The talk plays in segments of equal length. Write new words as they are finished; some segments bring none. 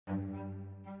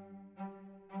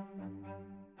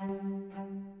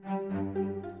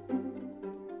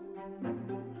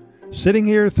Sitting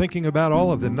here thinking about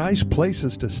all of the nice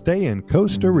places to stay in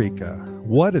Costa Rica.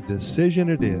 What a decision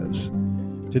it is.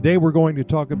 Today we're going to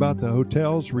talk about the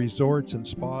hotels, resorts, and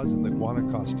spas in the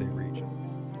Guanacaste region.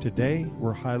 Today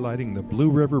we're highlighting the Blue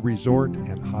River Resort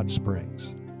and Hot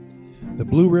Springs. The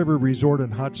Blue River Resort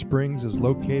and Hot Springs is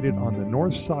located on the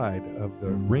north side of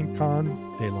the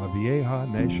Rincon de la Vieja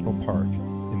National Park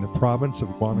in the province of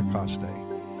Guanacaste.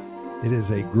 It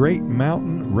is a great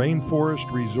mountain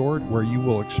rainforest resort where you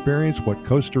will experience what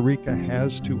Costa Rica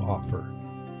has to offer.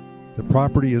 The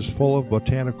property is full of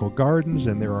botanical gardens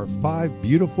and there are 5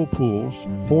 beautiful pools.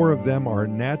 4 of them are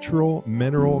natural,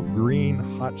 mineral, green,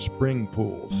 hot spring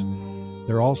pools.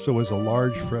 There also is a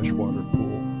large freshwater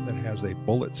pool that has a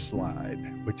bullet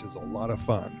slide, which is a lot of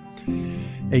fun.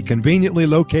 A conveniently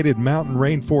located mountain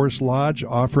rainforest lodge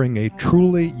offering a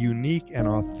truly unique and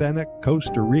authentic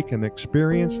Costa Rican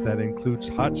experience that includes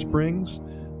hot springs,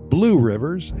 blue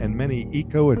rivers, and many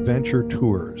eco-adventure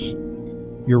tours.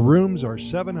 Your rooms are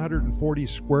 740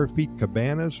 square feet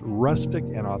cabanas, rustic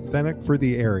and authentic for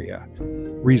the area.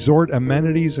 Resort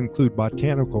amenities include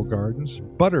botanical gardens,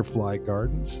 butterfly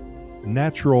gardens,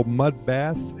 natural mud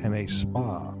baths, and a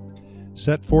spa.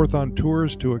 Set forth on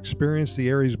tours to experience the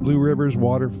area's blue rivers,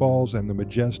 waterfalls, and the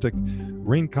majestic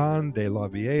Rincon de la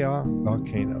Vieja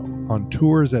volcano on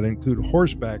tours that include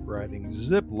horseback riding,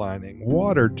 zip lining,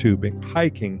 water tubing,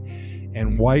 hiking,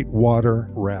 and whitewater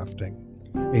rafting.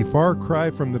 A far cry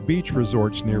from the beach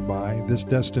resorts nearby, this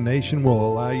destination will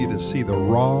allow you to see the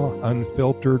raw,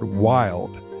 unfiltered,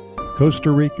 wild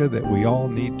Costa Rica that we all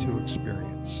need to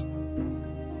experience.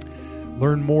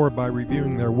 Learn more by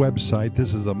reviewing their website.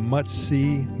 This is a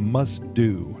must-see,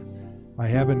 must-do. I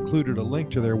have included a link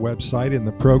to their website in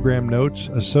the program notes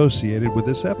associated with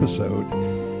this episode.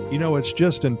 You know, it's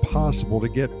just impossible to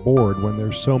get bored when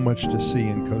there's so much to see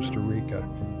in Costa Rica,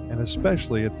 and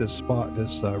especially at this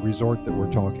resort that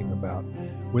we're talking about.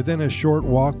 Within a short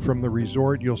walk from the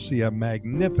resort, you'll see a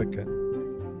magnificent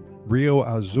Rio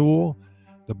Azul,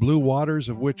 the blue waters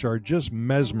of which are just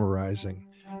mesmerizing.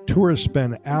 Tourists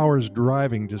spend hours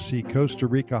driving to see Costa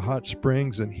Rica hot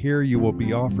springs, and here you will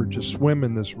be offered to swim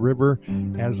in this river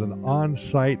as an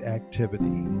on-site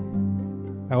activity.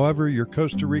 However, your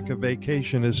Costa Rica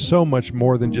vacation is so much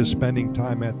more than just spending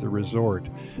time at the resort.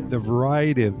 The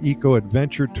variety of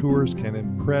eco-adventure tours can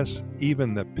impress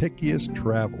even the pickiest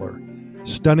traveler.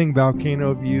 Stunning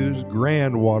volcano views,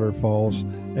 grand waterfalls,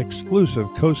 exclusive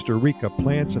Costa Rica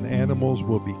plants and animals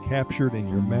will be captured in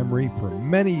your memory for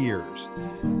many years,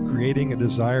 creating a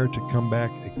desire to come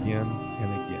back again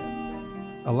and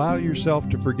again. Allow yourself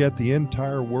to forget the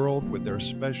entire world with their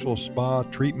special spa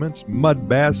treatments, mud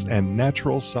baths, and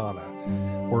natural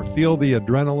sauna, or feel the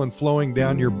adrenaline flowing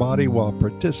down your body while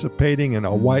participating in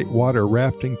a whitewater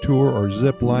rafting tour or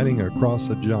zip lining across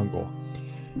the jungle.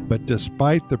 But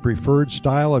despite the preferred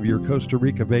style of your Costa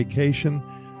Rica vacation,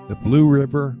 the Blue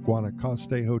River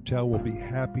Guanacaste Hotel will be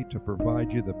happy to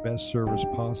provide you the best service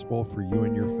possible for you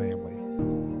and your family.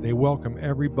 They welcome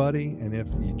everybody, and if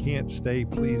you can't stay,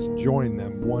 please join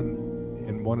them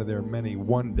in one of their many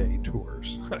one-day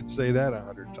tours. I say that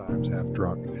 100 times, half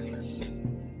drunk.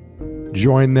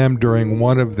 Join them during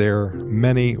one of their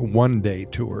many one-day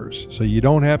tours, so you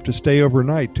don't have to stay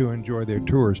overnight to enjoy their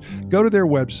tours. Go to their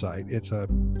website. It's a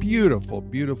beautiful,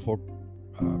 beautiful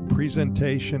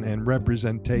presentation and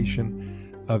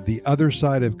representation of the other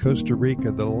side of Costa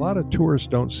Rica that a lot of tourists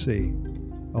don't see.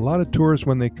 A lot of tourists,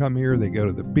 when they come here, they go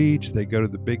to the beach, they go to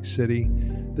the big city.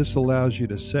 This allows you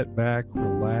to sit back,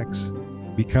 relax,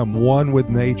 become one with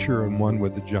nature and one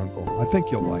with the jungle. I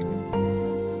think you'll like it.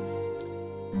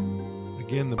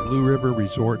 Again, the Blue River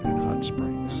Resort and Hot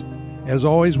Springs. As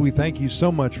always, we thank you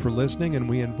so much for listening, and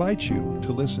we invite you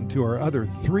to listen to our other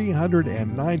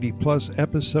 390 plus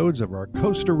episodes of our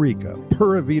Costa Rica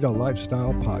Pura Vida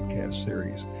Lifestyle podcast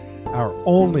series. Our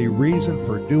only reason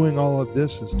for doing all of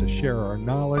this is to share our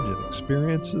knowledge and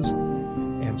experiences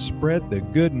and spread the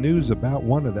good news about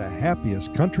one of the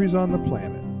happiest countries on the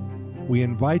planet. We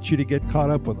invite you to get caught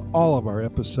up with all of our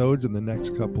episodes in the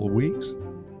next couple of weeks.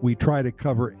 We try to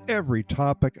cover every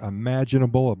topic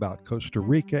imaginable about Costa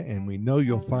Rica, and we know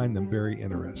you'll find them very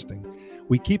interesting.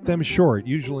 We keep them short,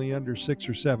 usually under 6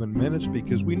 or 7 minutes,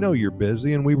 because we know you're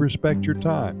busy and we respect your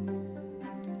time.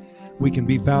 We can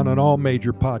be found on all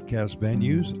major podcast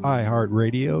venues,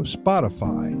 iHeartRadio,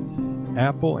 Spotify,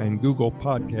 Apple and Google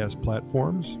podcast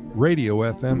platforms, Radio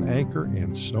FM, Anchor,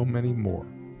 and so many more.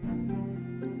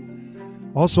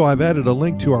 Also, I've added a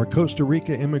link to our Costa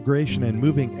Rica Immigration and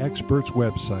Moving Experts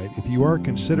website. If you are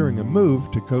considering a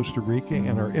move to Costa Rica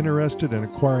and are interested in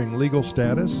acquiring legal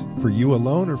status for you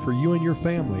alone or for you and your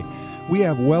family, we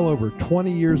have well over 20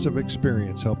 years of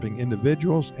experience helping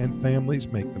individuals and families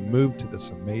make the move to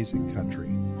this amazing country.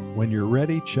 When you're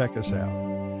ready, check us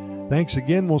out. Thanks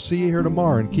again. We'll see you here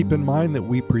tomorrow. And keep in mind that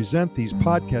we present these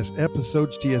podcast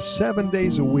episodes to you 7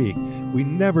 days a week. We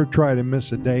never try to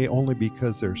miss a day only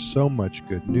because there's so much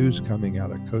good news coming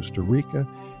out of Costa Rica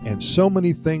and so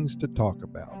many things to talk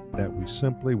about that we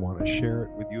simply want to share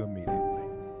it with you immediately.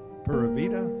 Pura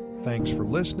Vida, thanks for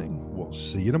listening. We'll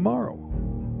see you tomorrow.